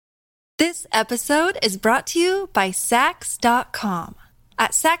This episode is brought to you by Sax.com.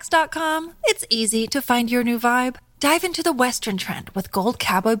 At Sax.com, it's easy to find your new vibe. Dive into the Western trend with gold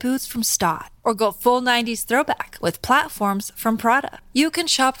cowboy boots from Stott, or go full 90s throwback with platforms from Prada. You can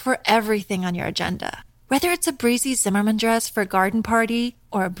shop for everything on your agenda, whether it's a breezy Zimmermann dress for a garden party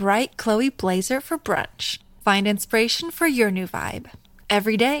or a bright Chloe blazer for brunch. Find inspiration for your new vibe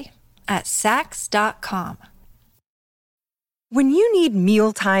every day at Sax.com. When you need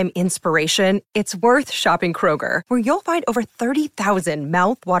mealtime inspiration, it's worth shopping Kroger, where you'll find over 30,000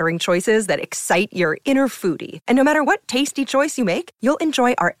 mouth-watering choices that excite your inner foodie. And no matter what tasty choice you make, you'll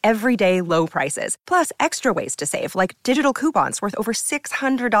enjoy our everyday low prices, plus extra ways to save, like digital coupons worth over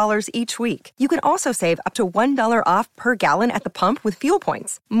 $600 each week. You can also save up to $1 off per gallon at the pump with fuel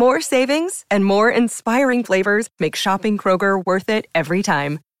points. More savings and more inspiring flavors make shopping Kroger worth it every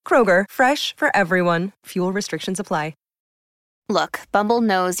time. Kroger, fresh for everyone. Fuel restrictions apply. Look, Bumble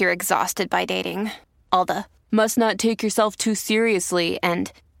knows you're exhausted by dating. All the, must not take yourself too seriously, and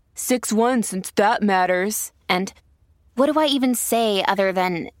 6'1" since that matters, and what do I even say other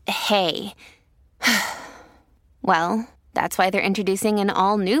than, hey? Well, that's why they're introducing an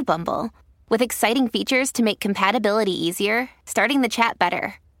all-new Bumble, with exciting features to make compatibility easier, starting the chat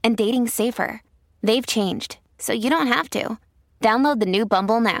better, and dating safer. They've changed, so you don't have to. Download the new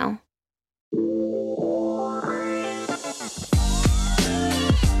Bumble now.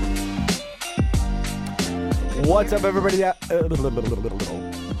 What's up, everybody?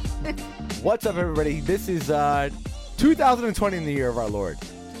 What's up, everybody? This is 2020 in the year of our Lord.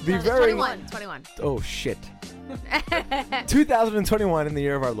 The very 21. Oh, shit. 2021 in the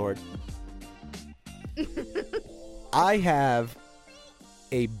year of our Lord. I have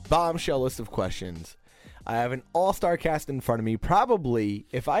a bombshell list of questions. I have an all-star cast in front of me. Probably,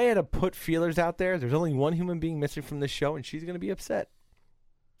 if I had to put feelers out there, there's only one human being missing from this show, and she's going to be upset.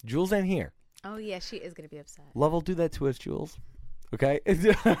 Jules ain't here. Oh, yeah, she is going to be upset. Love will do that to us, Jules. Okay?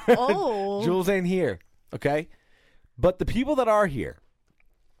 Oh. Jules ain't here. Okay? But the people that are here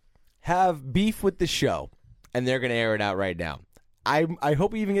have beef with the show, and they're going to air it out right now. I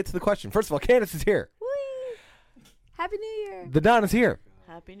hope we even get to the question. First of all, Candace is here. Whee! Happy New Year. The Don is here.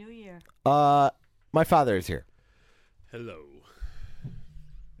 Happy New Year. My father is here. Hello.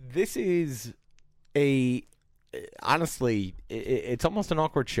 This is honestly, it's almost an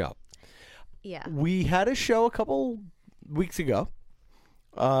awkward show. Yeah. We had a show a couple weeks ago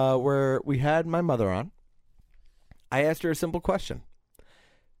where we had my mother on. I asked her a simple question.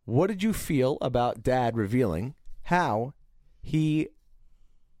 What did you feel about Dad revealing how he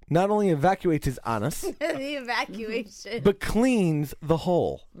not only evacuates his anus, The evacuation. but cleans the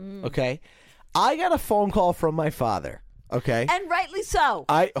hole? Okay? I got a phone call from my father. Okay? And rightly so.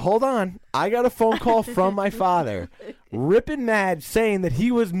 Hold on. I got a phone call from my father, ripping mad, saying that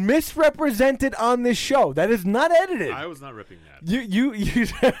he was misrepresented on this show. That is not edited. I was not ripping that. You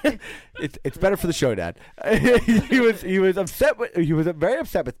it's better for the show, Dad. he was upset. He was very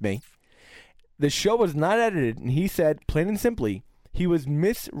upset with me. The show was not edited, and he said, plain and simply, he was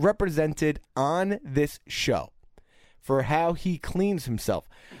misrepresented on this show for how he cleans himself.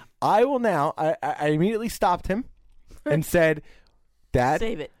 I will now. I immediately stopped him. And said, Dad,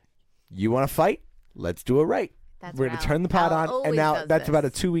 Save it. You want to fight? Let's do it right. We're going to turn the pot on. And now that's about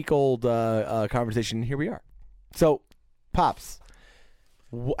a 2-week-old conversation. And here we are. So, Pops,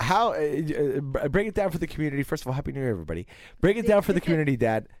 how break it down for the community. First of all, Happy New Year, everybody. Break it down for the community,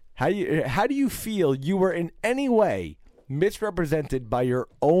 Dad. How do you feel you were in any way misrepresented by your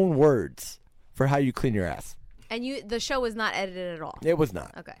own words for how you clean your ass? And the show was not edited at all. It was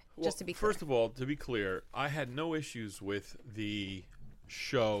not. Okay. Well, Just to be clear. First of all, to be clear, I had no issues with the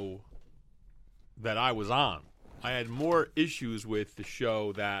show that I was on. I had more issues with the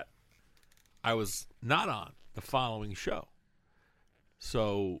show that I was not on, the following show.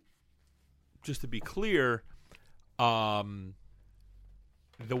 So, just to be clear, the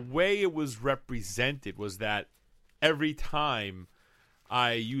way it was represented was that every time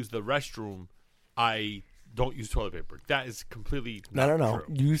I use the restroom, I don't use toilet paper. That is completely not No.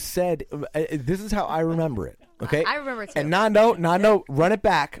 true. You said this is how I remember it. Okay, I remember it too. And Nando, run it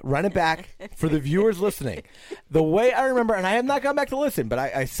back for the viewers listening. The way I remember, and I have not gone back to listen, but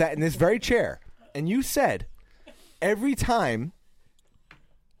I sat in this very chair, and you said every time,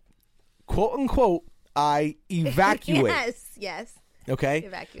 quote unquote, I evacuate. Yes. Okay,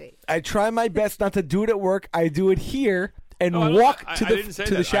 Evacuate. I try my best not to do it at work. I do it here. And No, walk I to didn't say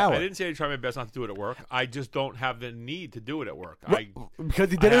the that. shower. I didn't say I try my best not to do it at work. I just don't have the need to do it at work.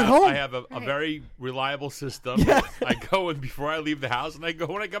 Because you did it at home. I have a very reliable system. Yeah. I go in before I leave the house, and I go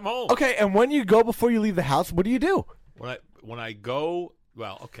when I come home. Okay, and when you go before you leave the house, what do you do? When I go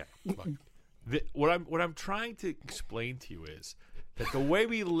Well, okay. Look, what I'm trying to explain to you is that the way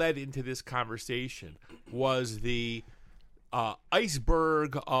we led into this conversation was the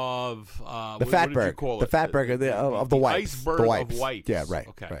iceberg of the fatberg. The fatberg of the wipes. Iceberg the wipes. of wipes. Yeah, right.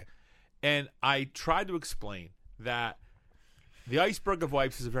 Okay. Right. And I tried to explain that the iceberg of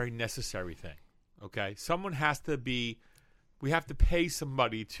wipes is a very necessary thing. Okay, we have to pay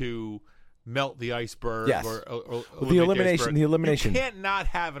somebody to melt the iceberg. Yes. Or The elimination. You can't not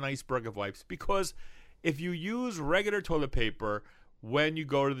have an iceberg of wipes because if you use regular toilet paper when you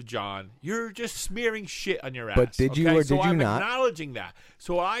go to the John, you're just smearing shit on your ass. But did you or did you I'm not? Acknowledging that.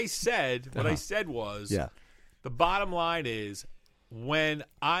 So I said, what I said was, the bottom line is, when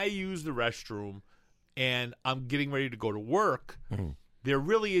I use the restroom and I'm getting ready to go to work, there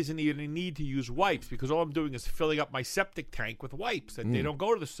really isn't even a need to use wipes because all I'm doing is filling up my septic tank with wipes and they don't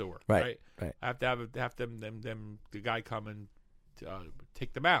go to the sewer. Right. I have to have the guy come and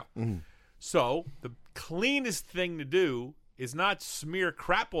take them out. So the cleanest thing to do is not smear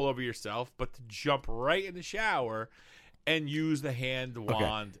crap all over yourself, but to jump right in the shower and use the hand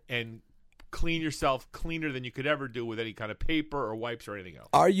wand and clean yourself cleaner than you could ever do with any kind of paper or wipes or anything else.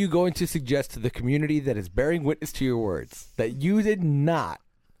 Are you going to suggest to the community that is bearing witness to your words that you did not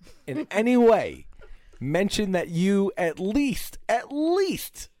in any way mention that you at least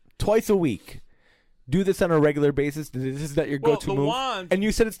twice a week do this on a regular basis? This is not your go-to move? Wand, and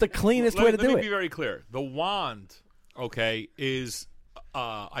you said it's the cleanest way to do it. Let me be very clear. The wand, is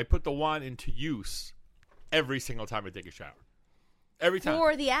I put the wand into use every single time I take a shower. Every time.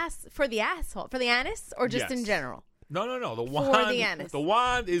 For the asshole, for the anus, or just in general? No. The For wand. the anus. The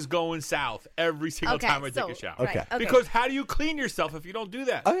wand is going south every single time I take a shower. Okay. Because how do you clean yourself if you don't do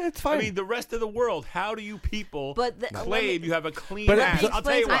that? It's fine. I mean, the rest of the world, how do you people claim you have a clean But ass? I'll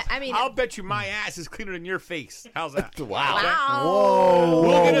tell you what. I I'll bet you my ass is cleaner than your face. How's that? Wow. Whoa.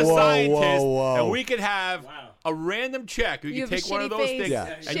 We'll get a scientist, whoa. and we could have a random check. You can take one of those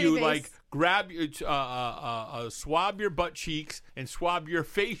things, and you face. grab swab your butt cheeks and swab your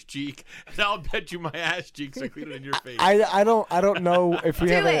face cheek, and I'll bet you my ass cheeks are cleaner than your face. I don't know if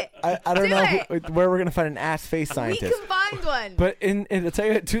we have it. I don't know where we're gonna find an ass face scientist. We can find one. But I'll tell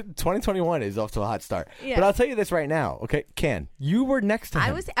you, 2021 is off to a hot start. Yeah. But I'll tell you this right now, okay? Ken, you were next to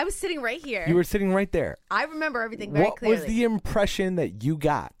him. I was sitting right here. You were sitting right there. I remember everything very clearly. What was the impression that you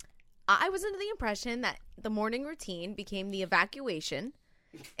got? I was under the impression that the morning routine became the evacuation,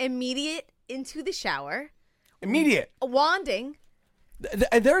 immediate into the shower, immediate wanding.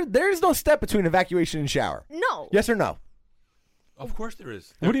 There's no step between evacuation and shower. No. Yes or no? Of course there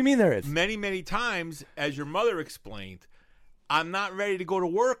is. What do you mean there is? Many, many times, as your mother explained, I'm not ready to go to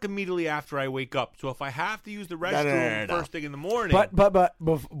work immediately after I wake up. So if I have to use the restroom first thing in the morning, but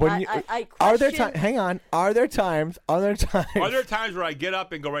when are there times? Hang on. Are there times? Are there times where I get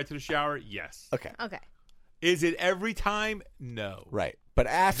up and go right to the shower? Yes. Okay. Is it every time? No. Right. But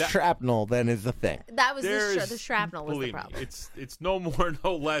shrapnel then is the thing. That was the shrapnel was the problem. It's no more,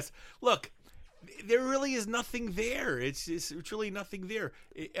 no less. Look, there really is nothing there. It's really nothing there.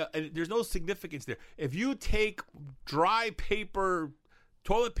 There's no significance there. If you take dry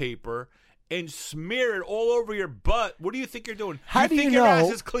toilet paper, and smear it all over your butt, what do you think you're doing? How do you think know? Your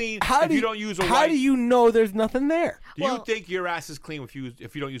ass is clean if you don't use a wipe? How do you know there's nothing there? Do you think your ass is clean if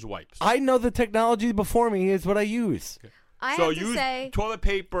you don't use wipes? I know the technology before me is what I use. Okay. I have to say, toilet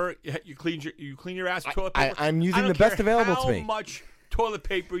paper. You clean your ass with toilet paper. I'm using the best available to me. How much toilet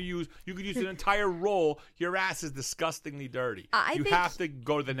paper you use? You could use an entire roll. Your ass is disgustingly dirty. You have to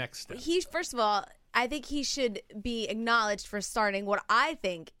go to the next step. First of all, I think he should be acknowledged for starting what I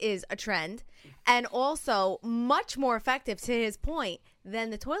think is a trend, and also much more effective, to his point, than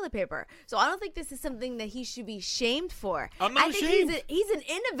the toilet paper. So I don't think this is something that he should be shamed for. I'm not ashamed. He's an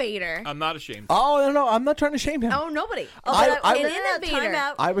innovator. I'm not ashamed. Oh, no, I'm not trying to shame him. Oh, nobody. An innovator. Time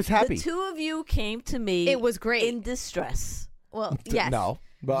out. I was happy. The two of you came to me. It was great. In distress. Well, yes. No.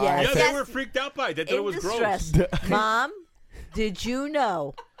 But Yes. They were freaked out by it. They thought it was distress. gross. Mom, did you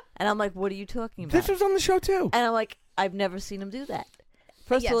know? And I'm like, what are you talking about? This was on the show too. And I'm like, I've never seen him do that.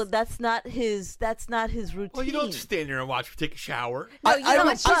 First of all, that's not his routine. Well, you don't stand there and watch her take a shower. No, you know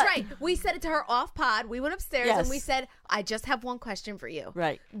what? She's right. We said it to her off pod. We went upstairs and we said, I just have one question for you.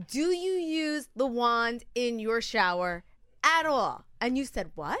 Right. Do you use the wand in your shower at all? And you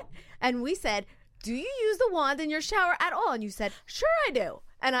said, what? And we said, do you use the wand in your shower at all? And you said, sure I do.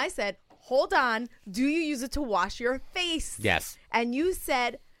 And I said, hold on. Do you use it to wash your face? Yes. And you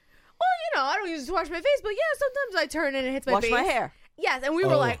said, well, I don't use it to wash my face, but yeah, sometimes I turn and it hits my face. Wash my hair. Yes, and we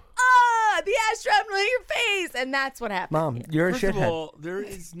were like, oh! the ass shrapnel hit your face, and that's what happened. Mom, you're a First of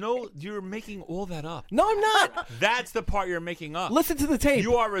shithead. all, you're making all that up. No, I'm not. That's the part you're making up. Listen to the tape.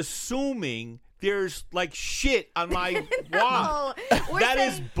 You are assuming there's like shit on my wand. That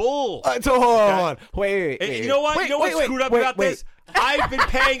is bull. So hold on. Wait. You know what? What's screwed up about this? I've been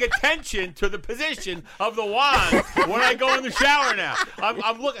paying attention to the position of the wand when I go in the shower now.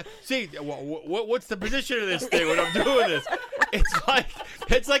 I'm looking. See, what's the position of this thing when I'm doing this?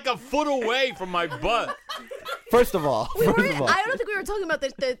 It's like a foot away from my butt. First of all, I don't think we were talking about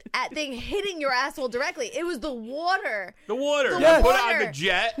the thing hitting your asshole directly. It was the water. The water. Yes. You put it on the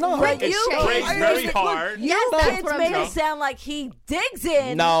jet. No, it sprays very hard. Yes, Kids made it sound like he digs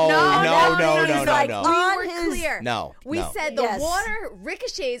in. No. We were clear. No. We said the water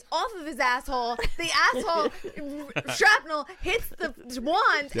ricochets off of his asshole. The asshole shrapnel hits the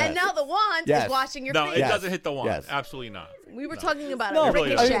wand, and now the wand is washing your face. No, it doesn't hit the wand. Yes. Absolutely not. We were talking about No, a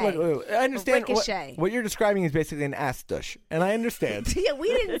ricochet. I understand. Ricochet. What you're describing is basically an ass douche, and I understand. Yeah, we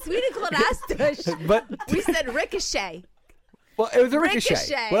didn't call it ass douche. But we said ricochet. Well, it was a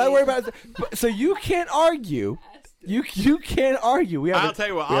ricochet. What I worry about is, so you can't argue. You can't argue. I'll tell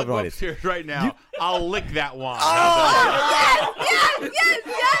you what. I'll go upstairs right now. I'll lick that wand. Yes.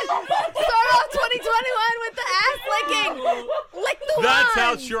 Start off 2021 with the ass licking. Lick the wand. That's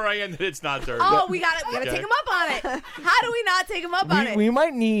how sure I am that it's not dirty. Oh, we gotta take him up on it. How do we not take him up on it? We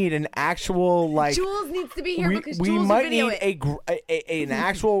might need an actual Jules needs to be here because we Jules might will video need an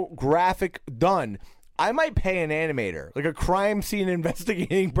actual graphic done. I might pay an animator, like a crime scene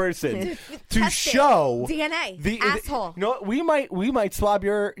investigating person, to show DNA. The asshole. No, we might swab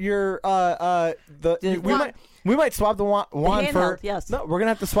we might swab the wand for. Yes. No, we're gonna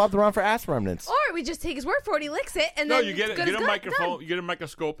have to swab the wand for ass remnants. Or we just take his word for it. He licks it, and No, then you get it's a microphone. done. You get a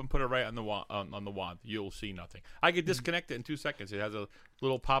microscope and put it right on the wand. On the wand, you'll see nothing. I could disconnect it in 2 seconds. It has a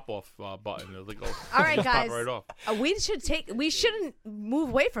little pop-off button. It'll go. All right, guys. Pop right off. We shouldn't move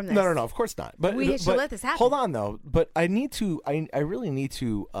away from this. No, of course not. But we should let this happen. Hold on, though. But I really need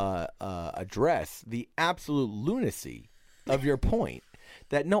to address the absolute lunacy of your point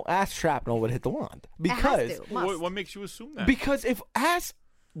that no ass shrapnel would hit the wand because what makes you assume that? Because if ass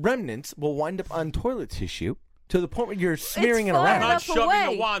remnants will wind up on toilet tissue to the point where you're smearing it around. I'm not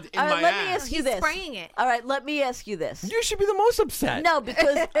shoving the wand in my let ass. me ask you He's this. spraying it. All right, let me ask you this. You should be the most upset. No,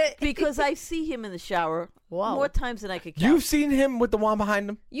 because I see him in the shower more times than I could count. You've seen him with the wand behind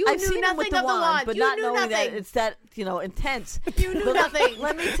him? I've seen him with the wand, but you not knew knowing nothing. that it's that intense. You knew nothing.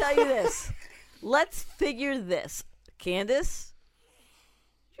 Let me tell you this. Let's figure this, Candace.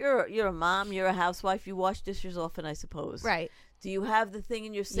 You're a mom. You're a housewife. You wash dishes often, I suppose. Right. Do you have the thing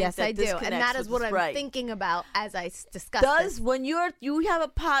in your sink Yes, that I do, disconnects and that is with what the spray? I'm thinking about as I discuss. When you have a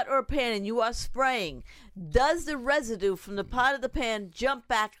pot or a pan and you are spraying, does the residue from the pot or the pan jump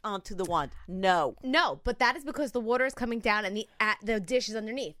back onto the wand? No. No, but that is because the water is coming down and the dish is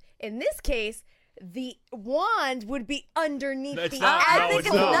underneath. In this case, the wand would be underneath It's the not. asshole. No, it's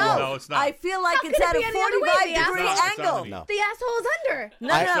not. No, it's not. I feel like How it's could at it a be any other way? 45-degree It's not angle. underneath. The asshole is under.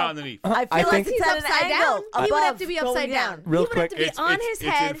 No, It's not underneath. I feel I like think- it's at an upside angle. down. He would have above, to be going upside down. Real He would have quick. to be on his It's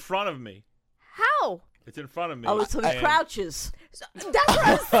head. in front of me. How? It's in front of me. Oh, so he And crouches. That's what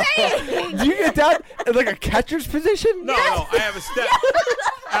I'm saying. Do you get down in like a catcher's position? No, I have a step.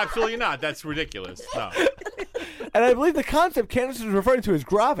 Absolutely not. That's ridiculous. No. And I believe the concept Candace is referring to is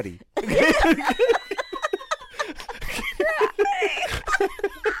gravity. I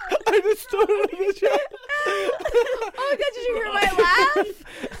just started the show. Oh my God, did you hear my laugh?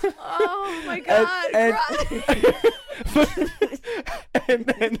 Oh my God. And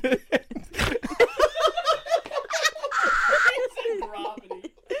then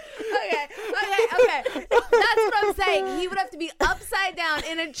Okay. That's what I'm saying. He would have to be upside down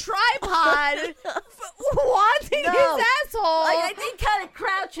in a tripod, wanting his asshole. Like, I think kind of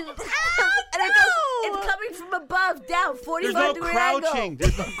crouches. It's coming from above, down, 45 There's no degree crouching. angle.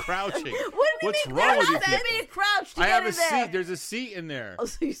 There's no crouching. There's What's wrong with you nothing. people? Give me a crouch to I get have a in there. seat. There's a seat in there. Oh,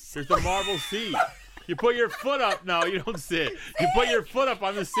 so you There's the marble seat. You put your foot up. No, you don't sit. You put your foot up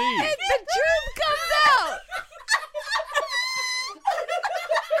on the seat. And the truth comes out.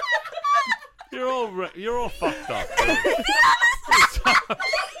 You're all fucked up.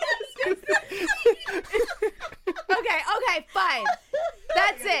 Okay, fine.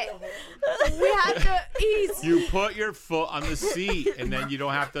 That's it. We have to ease. You put your foot on the seat, and then you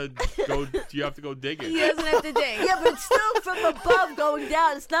don't have to go. You have to go dig He it. doesn't have to dig. Yeah, but it's still from above going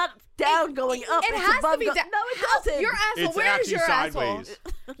down. It's not down going up. It it's has above to be down. No, it doesn't. Your asshole. It's Where's actually your sideways.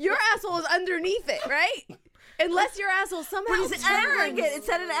 asshole? Your asshole is underneath it, right? Unless your asshole somehow But he's angling turns. it. It's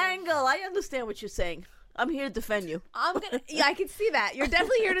at an angle. I understand what you're saying. I'm here to defend you. Yeah, I can see that. You're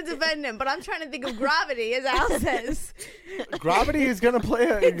definitely here to defend him, but I'm trying to think of gravity, as Al says. Gravity is going to play a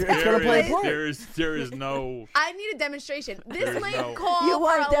part. There is no. I need a demonstration. This might call You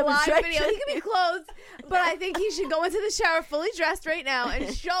want for a a live demonstration? video. He can be clothed, but I think he should go into the shower fully dressed right now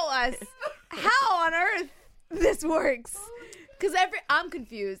and show us how on earth this works. Because I'm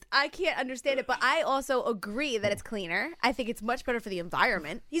confused. I can't understand it, but I also agree that it's cleaner. I think it's much better for the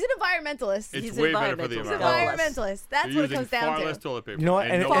environment. He's an environmentalist. It's He's way better for the an environment. environmentalist. That's You're what it comes down far to. less toilet paper. You know what?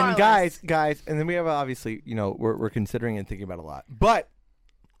 And Far guys, and then we have obviously, we're considering and thinking about a lot. But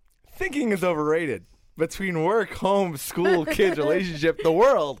thinking is overrated. Between work, home, school, kids, relationship, the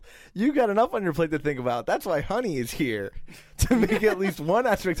world, you got enough on your plate to think about. That's why Honey is here to make at least one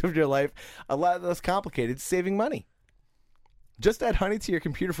aspect of your life a lot less complicated, saving money. Just add Honey to your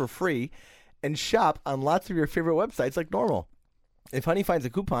computer for free and shop on lots of your favorite websites like normal. If Honey finds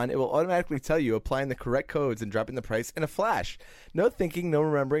a coupon, it will automatically tell you applying the correct codes and dropping the price in a flash. No thinking, no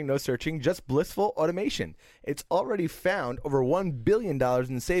remembering, no searching, just blissful automation. It's already found over $1 billion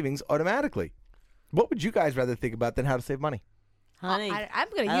in savings automatically. What would you guys rather think about than how to save money? Honey. I'm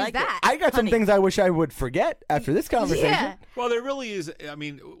going to use that. I got some things I wish I would forget after this conversation. Yeah. Well, there really is. I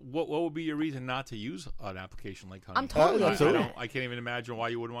mean, what would be your reason not to use an application like Honey? I'm totally using it. I can't even imagine why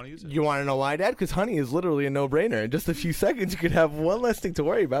you wouldn't want to use it. You want to know why, Dad? Because Honey is literally a no-brainer. In just a few seconds, you could have one less thing to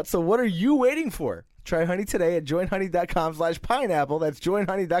worry about. So what are you waiting for? Try Honey today at joinhoney.com/pineapple. That's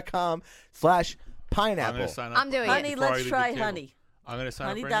joinhoney.com/pineapple. I'm going to sign up. I'm doing it. Honey, let's try Honey. I'm going to sign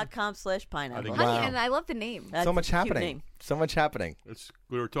up right now. Honey.com/pineapple. Honey, Wow. and I love the name. That's So much a cute happening. name. So much happening.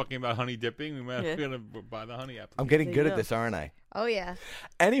 We were talking about honey dipping. We might Yeah. going to buy the Honey app. I'm getting There good you at go. this, aren't I? Oh, yeah.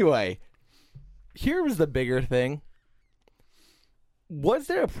 Anyway, here was the bigger thing. Was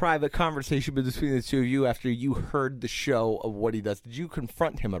there a private conversation between the two of you after you heard the show of what he does? Did you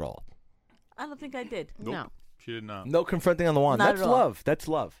confront him at all? I don't think I did. Nope. No. She did not. No confronting on the wand. Not That's at all. love. That's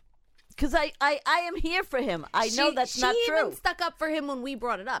love. Because I am here for him. I know that's not She true. even stuck up for him when we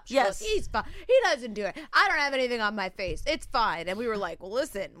brought it up. She Yes. goes, he's fine. He doesn't do it. I don't have anything on my face. It's fine. And we were like, well,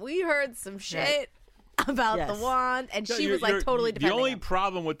 listen, we heard some shit about Yes. the wand. And Yeah, she you're- was like totally The defending only him.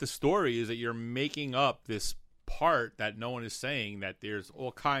 problem with the story is that you're making up this part that no one is saying, that there's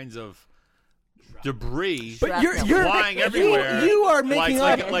all kinds of debris But you're flying everywhere. You are making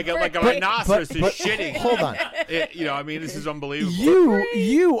like, up. like a But- rhinoceros but- is but shitting. hold on. I mean, this is unbelievable.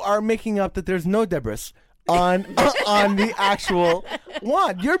 You are making up that there's no debris on the actual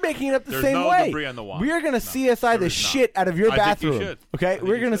wand. You're making it up the There's same no way. debris on the wand. We are going to No, CSI the there is shit not. out of your I think you bathroom. should. Okay, I think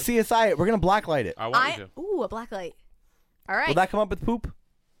we're you going to should. CSI it. We're going to blacklight it. I want you to. Ooh, a black light. All right. Will that come up with poop?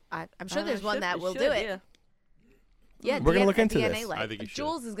 I'm sure there's one that will should, do it. yeah. Yeah, We're gonna look into DNA this. Light. I think you should.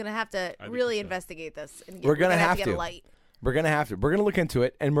 Jules is going to have to think really you should. investigate this. And We're gonna have get to. a light. We're going to have to. We're going to look into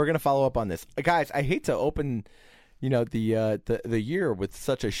it, and we're going to follow up on this. Guys, I hate to open the year with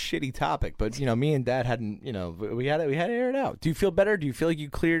such a shitty topic, but me and Dad hadn't, we had to air it out. Do you feel better? Do you feel like you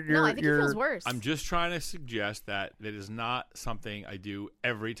cleared your No, I think it feels worse. I'm just trying to suggest that it is not something I do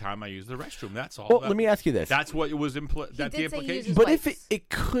every time I use the restroom. That's all. Well, let me ask you this. That's what it was. That's the did say he implication. uses But if wipes. it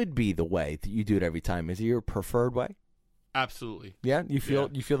could be the way that you do it every time, is it your preferred way? Absolutely. Yeah, you feel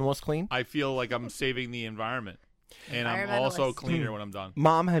Yeah. the most clean. I feel like I'm saving the environment, and I'm also Environmentalist. cleaner when I'm done.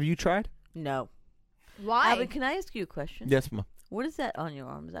 Mom, have you tried? No. Why? Albert, can I ask you a question? Yes, Mom. What is that on your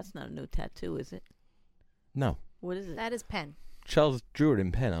arm? That's not a new tattoo, is it? No. What is it? That is pen. Charles drew it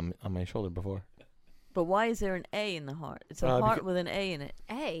in pen on my shoulder before. But why is there an A in the heart? It's a heart with an A in it.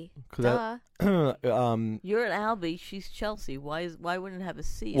 A. 'Cause Duh. You're an Albie. She's Chelsea. Why wouldn't it have a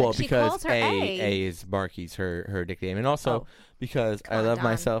C? Well, She because calls her A. A is Marky's her nickname, and also Oh. because I Come on, love Don.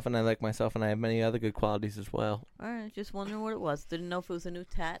 myself and I like myself and I have many other good qualities as well. All right, just wondering what it was. Didn't know if it was a new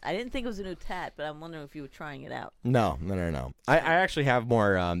tat. I didn't think it was a new tat, but I'm wondering if you were trying it out. No. I actually have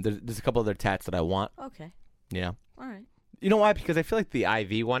more. There's a couple other tats that I want. Okay. Yeah. All right. You know why? Because I feel like the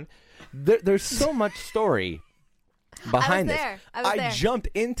IV one, there's so much story behind this. I was there. Jumped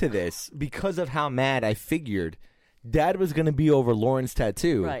into this because of how mad I figured Dad was going to be over Lauren's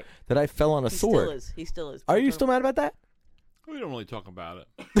tattoo. Right. That I fell on a He sword. still is. He still is. Are you still mad about that? We don't really talk about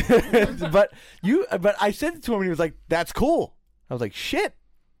it. but I said it to him and he was like, "That's cool." I was like, "Shit."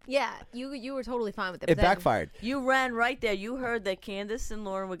 Yeah, you were totally fine with it. It but then- backfired. You ran right there. You heard that Candace and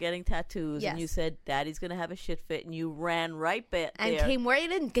Lauren were getting tattoos, and you Yes. said, "Daddy's gonna have a shit fit," and you ran right back And there. came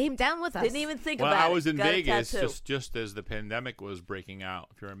right in, came down with us. Didn't even think Well, about it. I was in Got a Vegas tattoo. just as the pandemic was breaking out,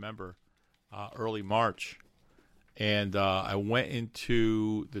 if you remember, early March, and I went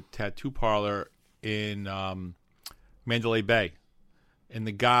into the tattoo parlor in Mandalay Bay, and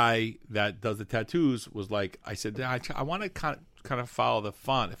the guy that does the tattoos was like, I said, I want to kind of follow the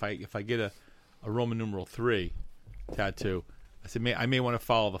font. If I get a Roman numeral 3 tattoo. I said, I may want to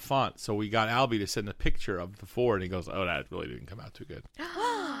follow the font. So we got Albie to send a picture of the 4, and he goes, "Oh, that really didn't come out too good."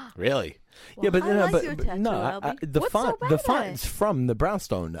 Really? Well, yeah, but I like your tattoo, the What's font so the bad font at it? is from the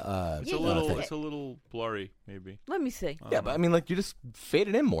brownstone. It's a little blurry, maybe. Let me see. Yeah, but I mean, like you just fade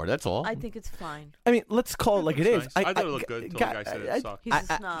it in more. That's all. I think it's fine. I mean, let's call it like it is. Nice. I thought it looked good until the guy said it sucked. He's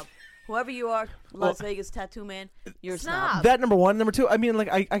a snob. Whoever you are, Las Vegas tattoo man, you're a snob. That number one, number two. I mean, like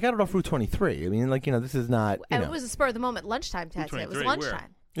I got it off Route 23. I mean, like this is not. And it was a spur of the moment lunchtime tattoo. It was 23,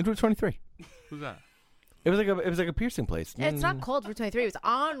 lunchtime. It's Route 23. Who's that? It was like a piercing place. It's not called Route 23. It was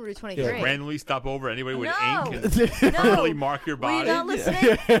on Route 23. Like randomly stop over anybody with No. ink and really mark your Were body. you not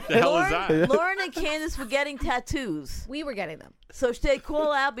listening? The hell is that? Lauren and Candace were getting tattoos. We were getting them. So they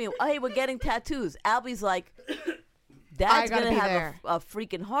call Albie, hey, we're getting tattoos. Albie's like, Dad's gotta going to be have there. a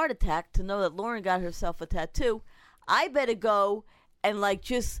freaking heart attack to know that Lauren got herself a tattoo. I better go and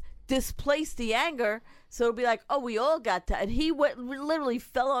just displace the anger. So it'll be like, oh, we all got that. And he literally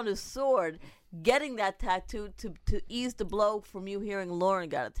fell on his sword getting that tattoo to ease the blow from you hearing Lauren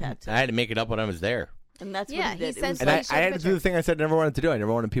got a tattoo. I had to make it up when I was there. And that's Yeah, what he did. he It sent was And like- I had to do the thing I said I never wanted to do. I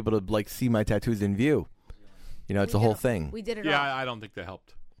never wanted people to see my tattoos in view. It's a whole thing. We did it Yeah, all. I don't think that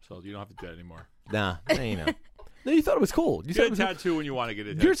helped. So you don't have to do that anymore. Nah, No, you thought it was cool. You Get said a it was tattoo when you want to get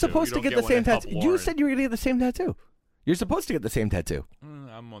a tattoo. You're supposed You to don't get the one same to help tattoo. You Lauren. said you were going to get the same tattoo. You're supposed to get the same tattoo.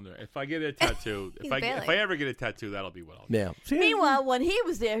 I'm wondering if I get a tattoo. He's if bailing. I ever get a tattoo, that'll be what I'll do. Yeah. See, Meanwhile, when he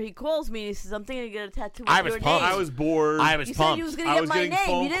was there, he calls me and he says, I'm thinking of getting a tattoo with I was your pumped. name. I was bored. I was You said you was going to get my getting name.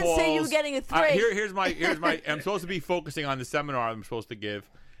 phone You didn't say you were calls. getting a 3. Here's my. I'm supposed to be focusing on the seminar I'm supposed to give,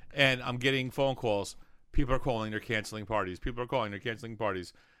 and I'm getting phone calls. People are calling. They're canceling parties. People are calling. They're canceling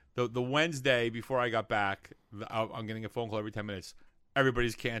parties. The Wednesday before I got back, I'm getting a phone call every 10 minutes.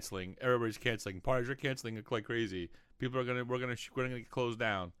 Everybody's canceling. Everybody's canceling. Parties are canceling like crazy. People are we're gonna get closed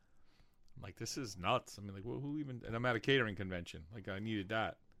down. I'm like, this is nuts. I mean, like, who even? And I'm at a catering convention. Like, I needed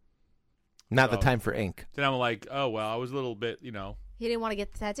that. not the So- time for ink. Then I'm like, oh well, I was a little bit, He didn't want to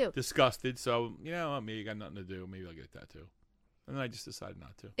get the tattoo. disgusted. So maybe I got nothing to do. Maybe I'll get a tattoo. And then I just decided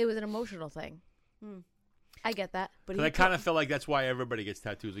not to. It was an emotional thing. I get that. But Because I kind of feel like that's why everybody gets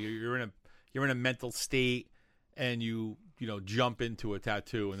tattoos. Like you're in a mental state, and you jump into a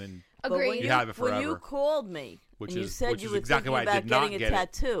tattoo, and then Agreed. You have it When you forever. called me Which and you is- said which you is were exactly thinking why I about did not getting get a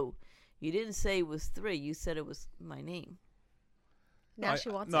it. tattoo, you didn't say it was 3. You said it was my name. Now she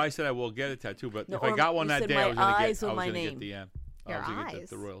wants No, it. I said I will get a tattoo, but No, if I or got one you that said day, my I was going to eyes get. or I was my going to name? get the end. Your I was gonna eyes? get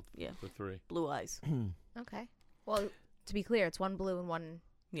the royal. Yeah. The 3. Blue eyes. Okay. Well, to be clear, it's one blue and one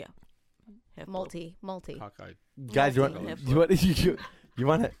Yeah. Half blue. multi. Cockeyed. Guys, you Multi-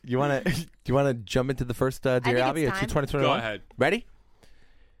 want to jump into the first Dear think Albie it's at time. 2021? Go ahead. Ready?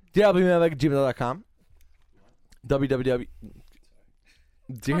 DearAlbieMailbag@gmail.com. www.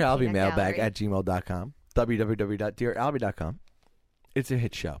 DearAlbieMailbag@gmail.com. www.dearalbie.com. It's a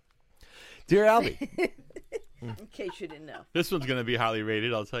hit show. Dear Albie, In case you didn't know. This one's going to be highly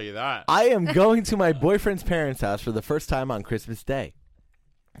rated. I'll tell you that. I am going to my boyfriend's parents' house for the first time on Christmas Day.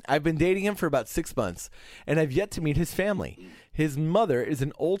 I've been dating him for about 6 months, and I've yet to meet his family. His mother is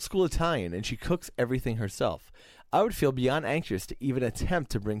an old-school Italian, and she cooks everything herself. I would feel beyond anxious to even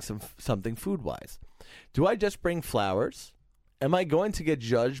attempt to bring something food-wise. Do I just bring flowers? Am I going to get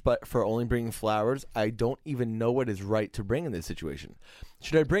judged for only bringing flowers? I don't even know what is right to bring in this situation.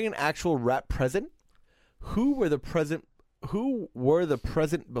 Should I bring an actual wrap present? Who were the present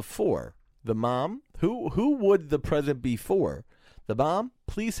before? The mom? Who would the present be for? The mom?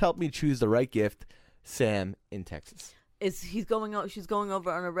 Please help me choose the right gift. Sam in Texas. She's going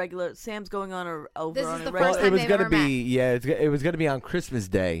over on a regular. Sam's going over This on is a the regular. first Well, it time was they've gonna ever be it was gonna be on Christmas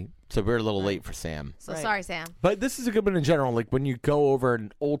Day, so we're a little late for Sam. So Right. sorry, Sam. But this is a good one in general. Like when you go over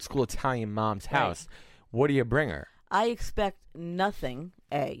an old school Italian mom's house, what do you bring her? I expect nothing.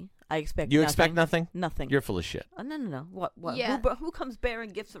 I expect. You nothing. expect nothing? Nothing. You're full of shit. No. What? Yeah. Who comes bearing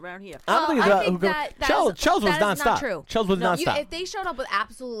gifts around here? I don't think I it's think that. that Charles was that is nonstop. not true. Charles was No, nonstop. if they showed up with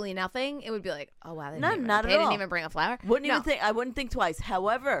absolutely nothing, it would be like, oh wow, they No, didn't not they at didn't all. even bring a flower. Wouldn't No. even think. I wouldn't think twice.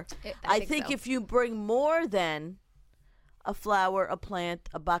 However, I I think think so. if you bring more than a flower, a plant,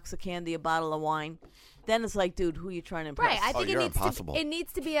 a box of candy, a bottle of wine, then it's like, dude, who are you trying to impress? Right, I think you're impossible. it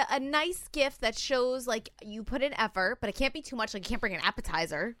needs to be a nice gift that shows like you put in effort, but it can't be too much. Like you can't bring an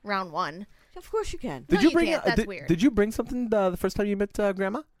appetizer round one. Of course you can. No, Did you you bring? can't. That's weird. Did you bring something the first time you met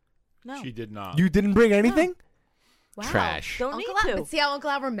Grandma? No, She did not. You didn't bring anything. Wow. Trash. don't Uncle need Al, to. but see how Uncle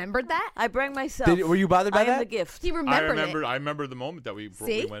Al remembered that? I bring myself. Were you bothered by I am that? the gift. He I remembered it. remember the moment that we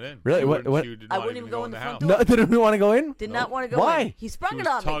See? went in. Really? She What- wouldn't- what- she did I not wouldn't even go in the front house. door. No, didn't want to go in. Did not want to go Why? in. He sprung She it was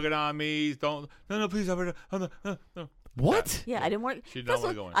on me. tugging on me. No, please. What? Yeah, I didn't want. She did not want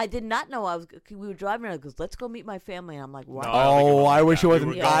to go in. I did not know we were driving around. Goes, let's go meet my family. And I'm like, wow. Oh, I wish it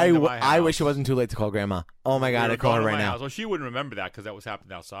wasn't. We were going to my I wish it house. wasn't too late to call Grandma. Oh my God, We I were call her going to right my now. house. Well, she wouldn't remember that because that was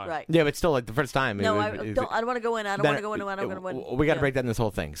happening outside. Right. Yeah, but still, like the first time. No, I don't want to go in. I don't want to go in. I don't want to go in. We got to break down this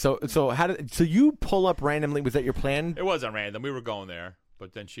whole thing. So you pull up randomly? Was that your plan? It wasn't random. We were going there,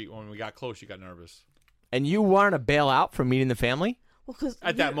 but then when we got close, she got nervous. And you wanted to bail out from meeting the family? Well, because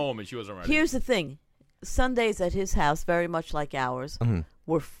At that moment, she wasn't ready. here's the thing: Sundays at his house, very much like ours,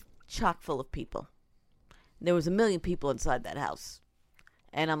 were chock full of people. There was 1 million people inside that house,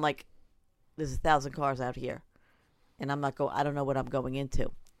 and I'm like, "There's 1,000 cars out here," and I'm not I don't know what I'm going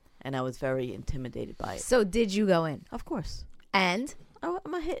into, and I was very intimidated by it. So did you go in? Of course, And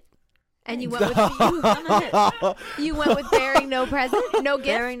I'm a hit. you went with you went with bearing no present, no gift,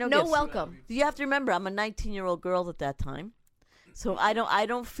 Bearing no gifts. welcome. You have to remember, I'm a 19-year-old girl at that time, so I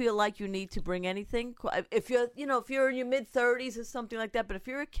don't feel like you need to bring anything. If you're in your mid-30s or something like that, but if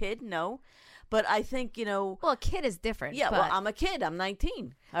you're a kid, no. But I think Well, a kid is different. yeah. but Well, I'm a kid. I'm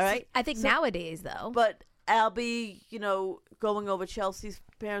 19. All right. I think nowadays though. But I'll be, going over Chelsea's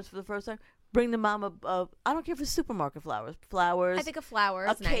parents for the first time. Bring the mom I don't care if it's supermarket flowers. I think a flower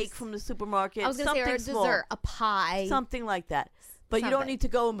a is cake nice. from the supermarket. I was going to say, or something a small. dessert, a pie. Something like that. But you don't Something. need to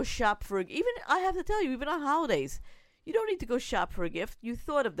go and shop for even I have to tell you, even on holidays, you don't need to go shop for a gift. You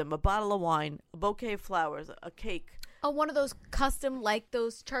thought of them: a bottle of wine, a bouquet of flowers, a cake. Oh, one of those custom, like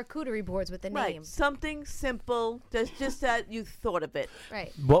those charcuterie boards with the Right, name. something simple. Just that you thought of it.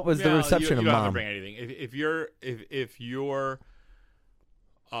 Right. What was the No, reception you of don't have to Mom? bring anything. If you're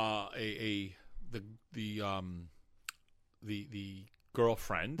the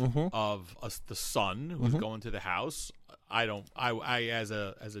girlfriend of the son who's going to the house, I as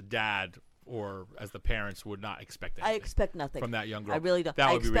a dad or as the parents would not expect anything. I expect nothing from that young girl. I really don't. That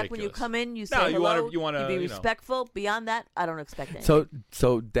I would be expect when you ridiculous. come in, you say No, hello. you wanna, be respectful. Beyond that, I don't expect anything.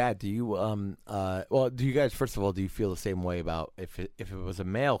 So Dad, do you do you guys, first of all, do you feel the same way about if it was a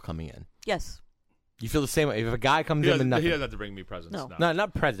male coming in? Yes. You feel the same way if a guy comes in with He nothing? doesn't have to bring me presents. No. No.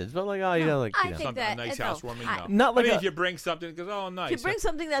 Not presents, but like I think Something, that a nice no, housewarming. No. Not like I mean, a- if you bring something, because nice. If you bring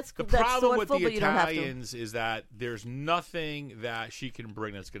something that's The that's problem with thoughtful, the but you don't have to. Italians is that there's nothing that she can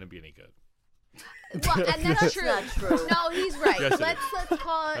bring that's going to be any good. Well, and that's true. not true. No, he's right. Yes, it let's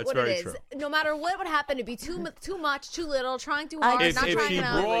call it That's what it very is. true. No matter what would happen, it'd be too much, too little, trying too hard, If not trying she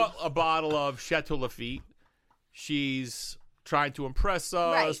enough. brought a bottle of Chateau Lafite, she's trying to impress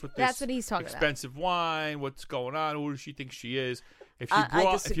us Right. with this That's what he's talking about. expensive wine. What's going on? Who does she think she is? If she I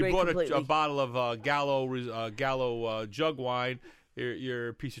brought disagree a completely. bottle of Gallo jug wine, you're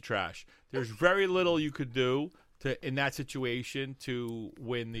a piece of trash. There's very little you could do in that situation to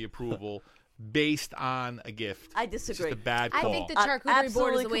win the approval. Based on a gift. I disagree. It's just a bad I call. think the charcuterie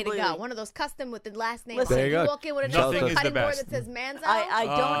board is the way to go. completely. One of those custom with the last name. Listen, on it. There you go. walk in with a Nothing nice is cutting the board best. that says Manzo. I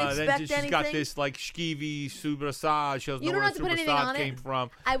don't expect then she's anything. got this like Shkivi Subrasad. She doesn't You know don't where have to put anything Subrasad on it. came from.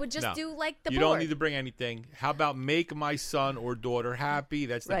 I would just No. do like the You board. don't need to bring anything. How about make my son or daughter happy?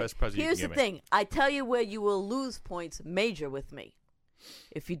 That's the Right. best present Here's you the can give me. thing. I tell you where you will lose points major with me.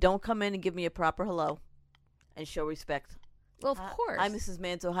 If you don't come in and give me a proper hello and show respect. Well, of course. Hi, Mrs.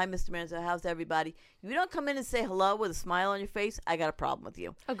 Manzo. Hi, Mr. Manzo. How's everybody? If you don't come in and say hello with a smile on your face, I got a problem with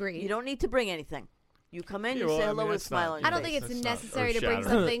you. Agreed. You don't need to bring anything. You come in, Yeah, you well, say I hello mean, with a that's smile not- on your I don't face. think it's That's not necessary to bring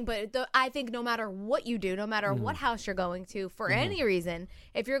earth-shattering. something, but I think no matter what you do, no matter what house you're going to, for any reason,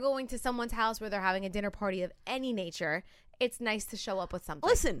 if you're going to someone's house where they're having a dinner party of any nature, it's nice to show up with something.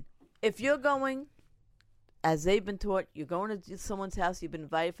 Listen, if you're going, as they've been taught, you're going to someone's house, you've been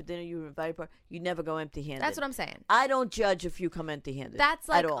invited for dinner, you've been invited for, you never go empty-handed. That's what I'm saying. I don't judge if you come empty-handed. That's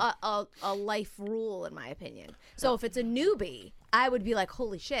like at all. a life rule, in my opinion. So if it's a newbie, I would be like,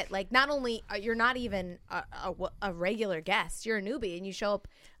 holy shit. Like, not only you're not even a regular guest, you're a newbie and you show up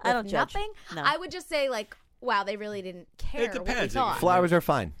with I don't judge. nothing. No. I would just say, like, wow, they really didn't care It what we depends. thought. Flowers are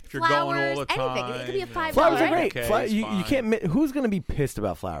fine. If you're going all Flowers, the time, anything. It could be a $5 Flowers are Alright. great. Okay, it's you fine. can't. Who's going to be pissed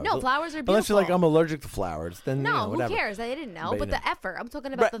about flowers? No, flowers are Unless you're like, beautiful. I'm allergic to flowers. Then No, whatever. who cares? I didn't know. But, But you know. the effort. I'm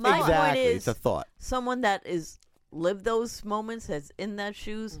talking about Right, the My thought. point exactly. is- It's a thought. Someone that is lived those moments, has in that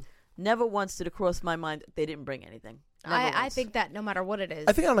shoes, never once did it cross my mind that they didn't bring anything. Never I once. think that no matter what it is.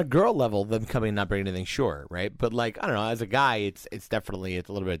 I think on a girl level, them coming and not bringing anything, sure, right? But like, I don't know, as a guy, it's definitely a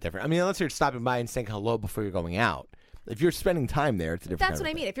little bit different. I mean, unless you're stopping by and saying hello before you're going out. If you're spending time there, it's a different. that's kind what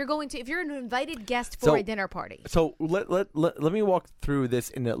of I mean. thing. If you're an invited guest for So- a dinner party. So let me walk through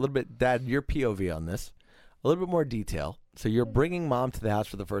this in a little bit, Dad, your POV on this, a little bit more detail. So you're bringing Mom to the house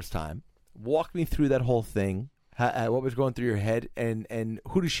for the first time. Walk me through that whole thing. What was going through your head, and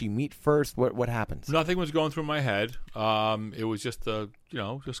who does she meet first? What happens? Nothing was going through my head. It was just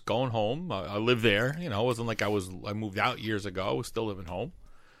just going home. I lived there. It wasn't like I moved out years ago. I was still living home,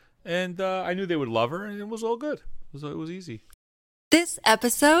 and I knew they would love her, and it was all good. It was easy. This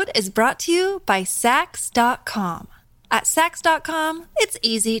episode is brought to you by Sax.com. At Sax.com, it's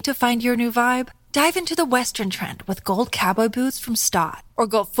easy to find your new vibe. Dive into the Western trend with gold cowboy boots from Stott, or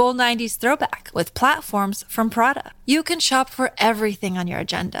go full 90s throwback with platforms from Prada. You can shop for everything on your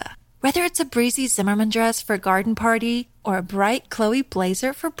agenda, whether it's a breezy Zimmermann dress for a garden party or a bright Chloe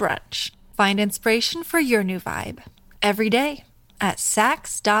blazer for brunch. Find inspiration for your new vibe every day at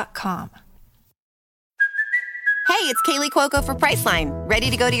Sax.com. Hey, it's Kaylee Cuoco for Priceline. Ready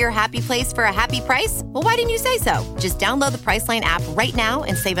to go to your happy place for a happy price? Well, why didn't you say so? Just download the Priceline app right now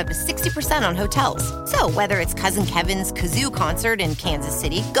and save up to 60% on hotels. So whether it's Cousin Kevin's Kazoo Concert in Kansas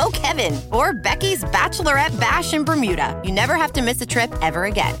City, go Kevin, or Becky's Bachelorette Bash in Bermuda, you never have to miss a trip ever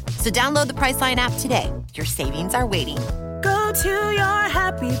again. So download the Priceline app today. Your savings are waiting. Go to your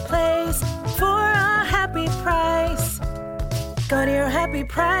happy place for a happy price. Go to your happy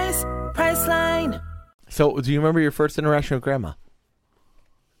price, Priceline. So, do you remember your first interaction with Grandma?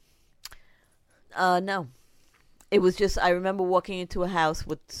 No. It was just, I remember walking into a house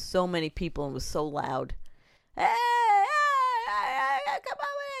with so many people and it was so loud. Hey, come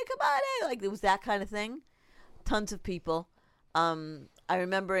on. Like, it was that kind of thing. Tons of people. I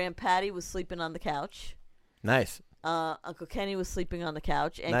remember Aunt Patty was sleeping on the couch. Nice. Uncle Kenny was sleeping on the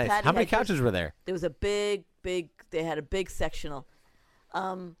couch. And nice. Patty How many couches were there? There was a big, they had a big sectional.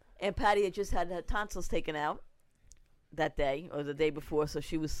 Aunt Patty had just had her tonsils taken out that day or the day before, so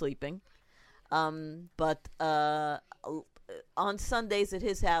she was sleeping. But on Sundays at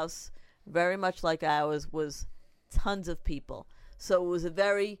his house, very much like ours, was tons of people. So it was a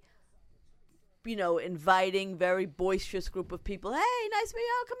very, inviting, very boisterous group of people. Hey, nice to meet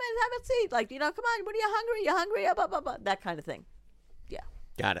you. Come in, have a seat. Like, come on, what are you hungry? You hungry? Blah, blah, blah. That kind of thing. Yeah.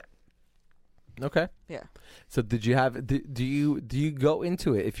 Got it. Okay. Yeah. So did you have do you go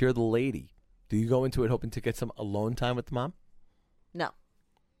into it if you're the lady? Do you go into it hoping to get some alone time with the mom? No.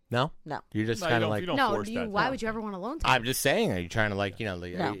 No? No. You're just kind of like why would you ever want alone time? I'm just saying. Are you trying to No.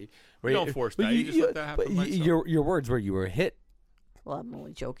 You don't force that. You just let that happen. Your words were you were a hit. Well, I'm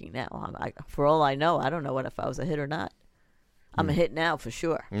only joking now. For all I know, I don't know if I was a hit or not. I'm a hit now for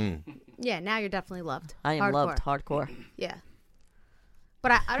sure. Yeah, now you're definitely loved. I am loved hardcore. Yeah.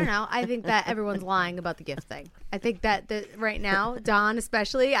 But I don't know. I think that everyone's lying about the gift thing. I think that right now, Dawn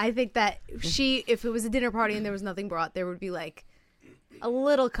especially, I think that if it was a dinner party and there was nothing brought, there would be like a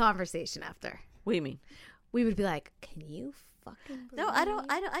little conversation after. What do you mean? We would be like, "Can you fucking believe?" No, I don't.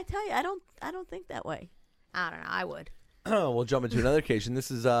 I tell you, I don't think that way. I don't know. I would. We'll jump into another occasion. This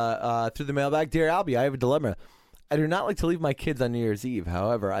is through the mailbag. Dear Albie, I have a dilemma. I do not like to leave my kids on New Year's Eve.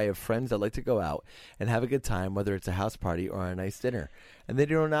 However, I have friends that like to go out and have a good time, whether it's a house party or a nice dinner. And they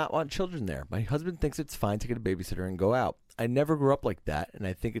do not want children there. My husband thinks it's fine to get a babysitter and go out. I never grew up like that, and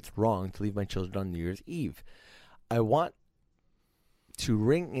I think it's wrong to leave my children on New Year's Eve. I want to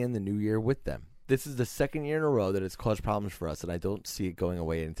ring in the new year with them. This is the second year in a row that it's caused problems for us, and I don't see it going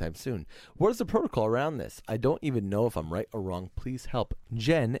away anytime soon. What is the protocol around this? I don't even know if I'm right or wrong. Please help.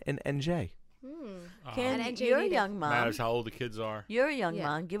 Jen and NJ. You're a young mom. Matters how old the kids are. You're a young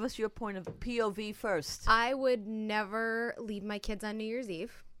mom. Give us your point of POV first. I would never leave my kids on New Year's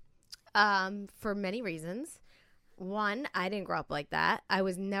Eve for many reasons. One, I didn't grow up like that. I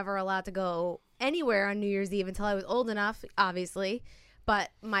was never allowed to go anywhere on New Year's Eve until I was old enough, obviously. But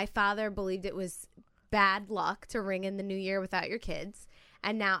my father believed it was bad luck to ring in the new year without your kids.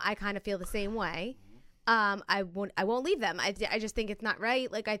 And now I kind of feel the same way. I won't leave them. I just think it's not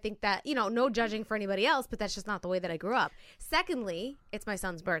right. Like, I think that, no judging for anybody else, but that's just not the way that I grew up. Secondly, it's my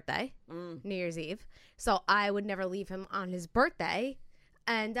son's birthday, New Year's Eve. So I would never leave him on his birthday.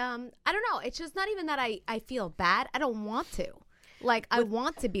 And I don't know. It's just not even that I feel bad. I don't want to. Like, I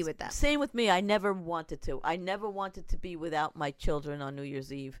want to be with them. Same with me. I never wanted to. I never wanted to be without my children on New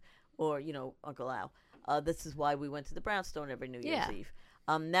Year's Eve or, Uncle Al. This is why we went to the Brownstone every New Year's Eve.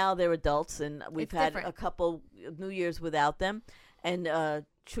 Now they're adults, and we've had a couple New Years without them. And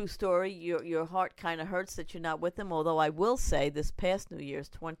true story, your heart kind of hurts that you're not with them. Although I will say, this past New Year's,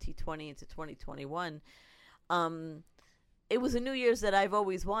 2020 into 2021, it was a New Year's that I've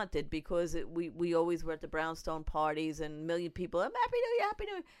always wanted because we always were at the Brownstone parties and a million people. I'm Happy New Year, Happy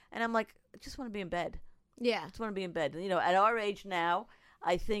New Year, and I'm like, I just want to be in bed. Yeah, I just want to be in bed. At our age now,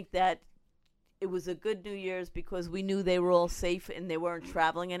 I think that it was a good New Year's because we knew they were all safe and they weren't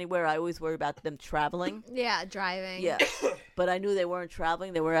traveling anywhere. I always worry about them traveling. Yeah, driving. Yeah, but I knew they weren't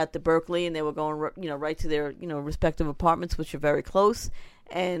traveling. They were at the Berkeley and they were going, right to their, respective apartments, which are very close.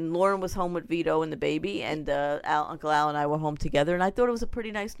 And Lauren was home with Vito and the baby, and Uncle Al and I were home together. And I thought it was a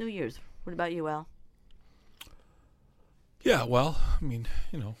pretty nice New Year's. What about you, Al? Yeah, well, I mean,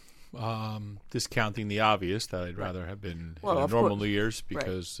 discounting the obvious that I'd rather have been in a normal New Year's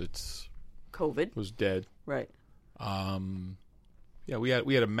because it's COVID was dead. Right. Yeah, we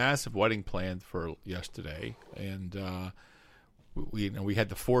had a massive wedding planned for yesterday, and we had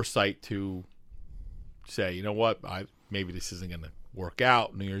the foresight to say, you know what, maybe this isn't going to work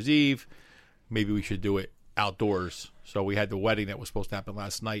out New Year's Eve. Maybe we should do it outdoors. So we had the wedding that was supposed to happen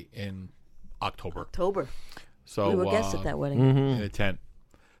last night in October. So we were guests at that wedding in a tent.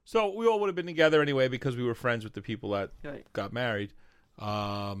 So we all would have been together anyway because we were friends with the people that got married.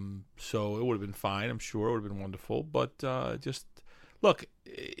 So it would have been fine. I'm sure it would have been wonderful. But just look,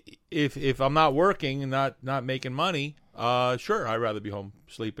 if I'm not working and not making money, sure, I'd rather be home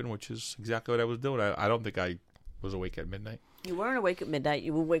sleeping, which is exactly what I was doing. I don't think I was awake at midnight. You weren't awake at midnight.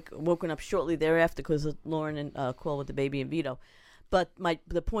 You were woken up shortly thereafter because of Lauren and call with the baby and Vito. But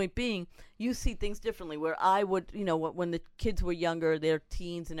the point being, you see things differently. Where I would, when the kids were younger, they're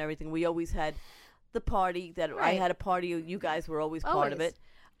teens and everything, we always had the party that I had a party. You guys were always part of it.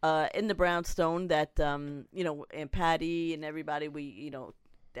 In the brownstone that, and Patty and everybody,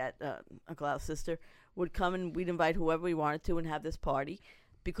 that Uncle Al's sister would come and we'd invite whoever we wanted to and have this party.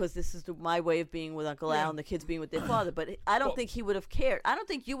 Because this is my way of being with Uncle Al and the kids being with their father. But I don't think he would have cared. I don't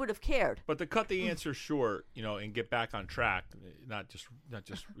think you would have cared. But to cut the answer short, and get back on track, not just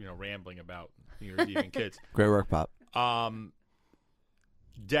rambling about New Year's Eve and kids. Great work, Pop.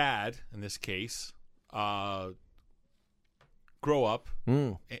 Dad, in this case, grow up.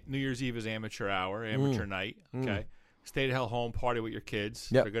 New Year's Eve is amateur hour, amateur night. Okay. Stay the hell home, party with your kids.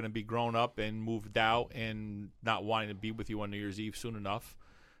 Yep. They're going to be grown up and moved out and not wanting to be with you on New Year's Eve soon enough.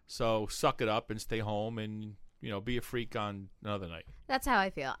 So suck it up and stay home and, be a freak on another night. That's how I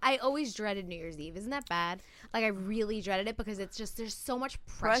feel. I always dreaded New Year's Eve. Isn't that bad? Like, I really dreaded it because it's just, there's so much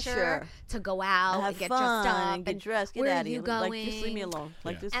pressure to go out and get dressed up and get dressed. Get where out of you here. going? Like, just leave me alone.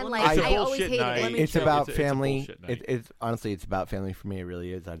 I always hated it. It's about family. It's honestly, it's about family for me. It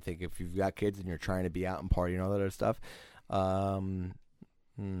really is. I think if you've got kids and you're trying to be out and party and all that other stuff,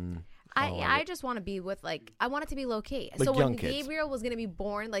 I just want to be with, I want it to be low key. Like so when kids. Gabriel was going to be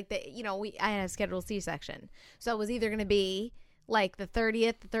born, I had a scheduled C-section, so it was either going to be the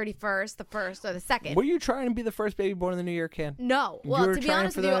 30th, the 31st, the 1st, or the 2nd. Were you trying to be the first baby born in the new year, Ken? No. Well, to be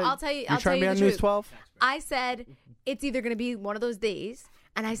honest with you, I'll tell you. I'll tell you the truth. You're trying to be on News 12? I said it's either going to be one of those days,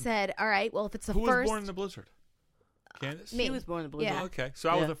 and I said, all right, well, if it's the Who first. Who was born in the blizzard? Candace? Me. She was born in the blizzard. Yeah. Okay, so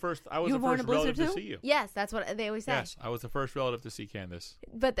I was the first. I was You the were born first in a blizzard relative to too? see you. Yes, that's what they always say. Yes, I was the first relative to see Candace.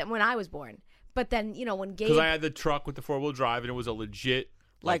 But then when I was born, when Gabe, because I had the truck with the 4-wheel drive and it was a legit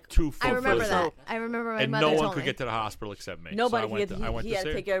 2 foot. I remember that. I remember my and mother no one told could me. get to the hospital except me. Nobody so could get. I went He to had see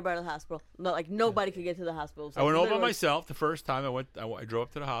to her. take everybody to the hospital. No, nobody could get to the hospital. So I went all by literally- myself. The first time I drove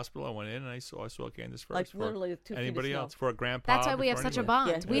up to the hospital. I went in and I saw Candace first. Literally 2 feet of anybody snow. else for a grandpa. That's why we have such a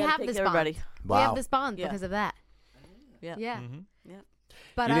bond. Yeah, we you gotta have take this everybody. bond. Wow. We have this bond Yeah. because of that. Yeah. Yeah. Yeah.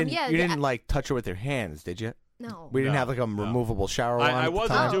 But You didn't, yeah, you didn't touch her with your hands, did you? no. We didn't No, have a removable shower wand. I at the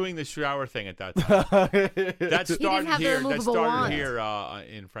wasn't time? doing the shower thing at that time. That started have the here. removable wand.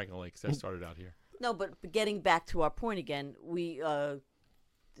 In Franklin Lakes. That started out here. No, but getting back to our point again, we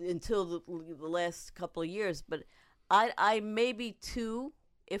until the last couple of years, but I maybe 2,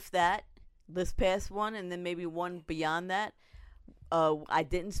 if that, this past one, and then maybe 1 beyond that. I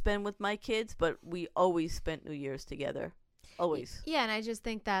didn't spend with my kids, but we always spent New Year's together, always. Yeah, and I just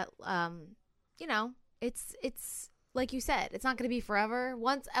think that it's like you said, it's not going to be forever.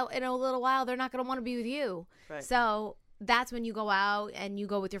 Once in a little while, they're not going to want to be with you. Right. So that's when you go out and you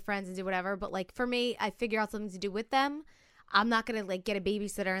go with your friends and do whatever. But for me, I figure out something to do with them. I'm not gonna get a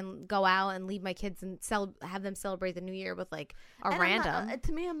babysitter and go out and leave my kids and have them celebrate the New Year with a random.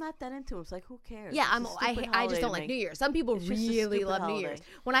 To me, I'm not that into it. It's like, who cares? Yeah, It's a stupid I just holiday don't to like me. New Year's. Some people It's just a really stupid love New holiday. Year's.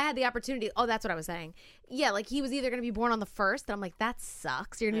 When I had the opportunity, that's what I was saying. Yeah, he was either going to be born on the 1st, and I'm like, that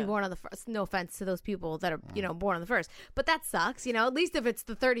sucks. You're going to be born on the 1st. No offense to those people that are, born on the 1st. But that sucks, At least if it's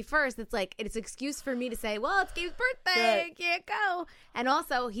the 31st, it's it's an excuse for me to say, well, it's Gabe's birthday. Right. I can't go. And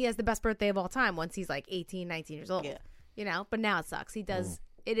also, he has the best birthday of all time once he's 18, 19 years old. Yeah. But now it sucks. He does.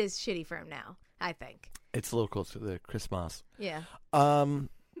 It is shitty for him now, I think. It's a little close to the Christmas. Yeah.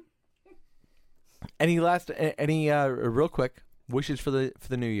 Any real quick wishes for the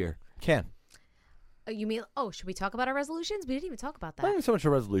new year? Ken. You mean? Oh, should we talk about our resolutions? We didn't even talk about that. Not even so much a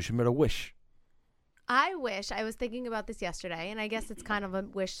resolution, but a wish. I was thinking about this yesterday, and I guess it's kind of a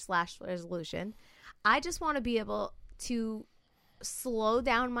wish/resolution. I just want to be able to slow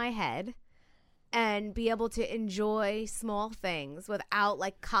down my head and be able to enjoy small things without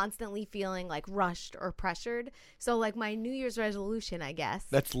like constantly feeling like rushed or pressured. So like my New Year's resolution, I guess.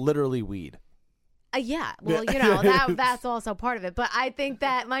 That's literally weed. Yeah. Well, that's also part of it. But I think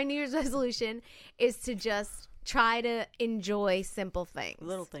that my New Year's resolution is to just try to enjoy simple things.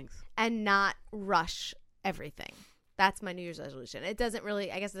 Little things. And not rush everything. That's my New Year's resolution. I guess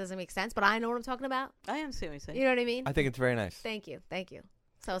it doesn't make sense, but I know what I'm talking about. I understand what you're saying. You know what I mean? I think it's very nice. Thank you.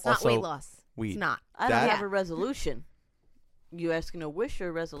 So it's Also, not weight loss. Weed. It's not. I don't have a resolution. You asking a wish or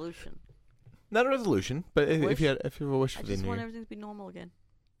a resolution? Not a resolution, but if you have a wish for the new year. I just want everything to be normal again.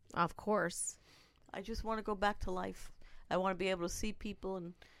 Of course. I just want to go back to life. I want to be able to see people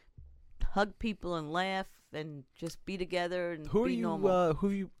and hug people and laugh and just be together and be normal. Who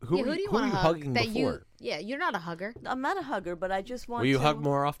do you want to hug? Hugging before? You're not a hugger. I'm not a hugger, but I just want Will you hug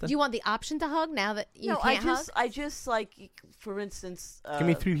more often? Do you want the option to hug now that you can't hug? I just like, for instance... Give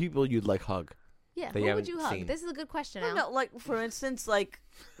me 3 people you'd like hug. Yeah, who would you hug? Seen. This is a good question, Al. No, like, for instance, like,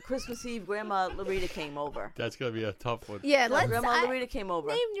 Christmas Eve, Grandma Loretta came over. That's going to be a tough one. Yeah, Grandma Loretta came over.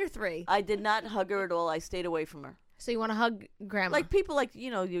 Name your 3. I did not hug her at all. I stayed away from her. So you want to hug Grandma? Like people, like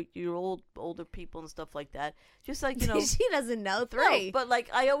your older people and stuff like that. Just like she doesn't know 3. No, but like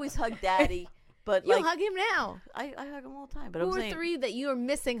I always hug Daddy. But you hug him now. I hug him all the time. But who are 3 that you are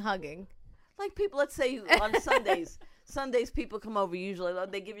missing hugging? Like people, let's say on Sundays. Sundays people come over usually.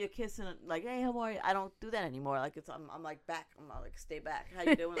 They give you a kiss and like, hey, how are you? I don't do that anymore. Like I'm like back. I'm like stay back. How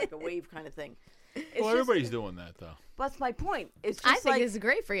you doing? Like a wave kind of thing. Everybody's doing that though. That's my point. It's just I think it's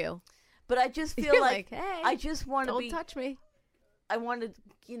great for you. But I just feel like hey, I just want to don't touch me. I want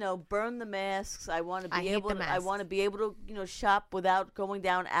to, burn the masks. I want to be able to. I want to be able to, shop without going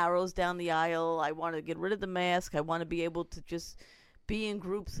down arrows down the aisle. I want to get rid of the mask. I want to be able to just be in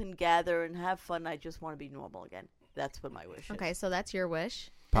groups and gather and have fun. I just want to be normal again. That's what my wish is. Okay, so that's your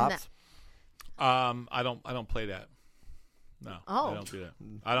wish. Pops? I don't play that. No. Oh. I don't do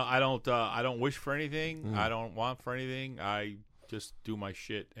that. I don't wish for anything. I don't want for anything. I just do my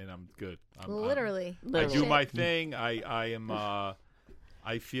shit and I'm good. Literally. I do my thing. I am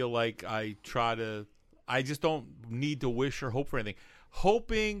I feel like I just don't need to wish or hope for anything.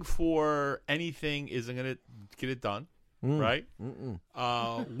 Hoping for anything isn't going to get it done, right?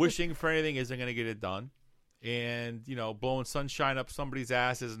 Wishing for anything isn't going to get it done. And, blowing sunshine up somebody's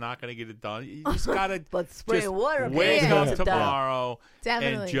ass is not going to get it done. You just got to wake up tomorrow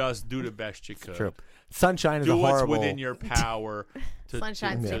and just do the best you could. True. Sunshine is do a horrible... what's within your power to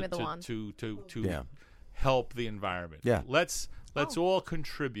help the environment. Yeah. Let's all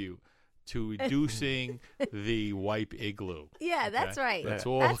contribute to reducing the wipe igloo. Yeah, that's right. Let's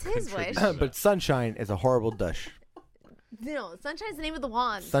all that's his wish. But sunshine is a horrible douche. No, sunshine's the name of the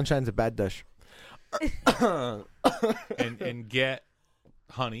wand. Sunshine's a bad douche. and get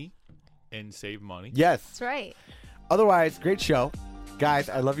honey and save money. Yes. That's right. Otherwise, great show. Guys,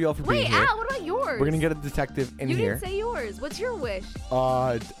 I love you all for being here. Wait, Al, what about yours? We're going to get a detective in here. here. You didn't say yours. What's your wish?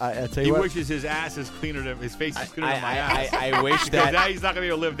 I'll tell you what. He wishes his ass is cleaner than his face is cleaner than my ass. I wish that now he's not going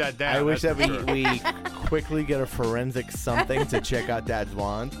to be able to live that down. I wish that we quickly get a forensic something to check out Dad's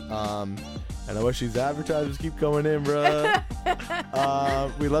wand. And I wish these advertisers keep coming in, bro.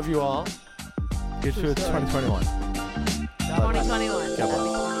 We love you all. Here's to 2021. 2021.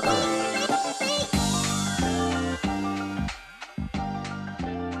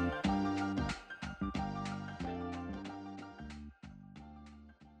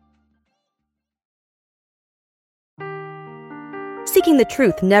 Seeking the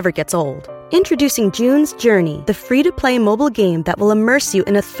truth never gets old. Introducing June's Journey, the free-to-play mobile game that will immerse you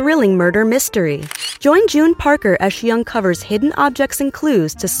in a thrilling murder mystery. Join June Parker as she uncovers hidden objects and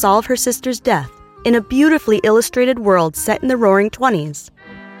clues to solve her sister's death in a beautifully illustrated world set in the Roaring 20s.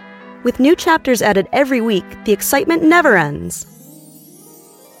 With new chapters added every week, the excitement never ends.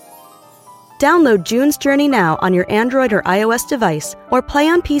 Download June's Journey now on your Android or iOS device or play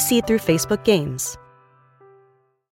on PC through Facebook Games.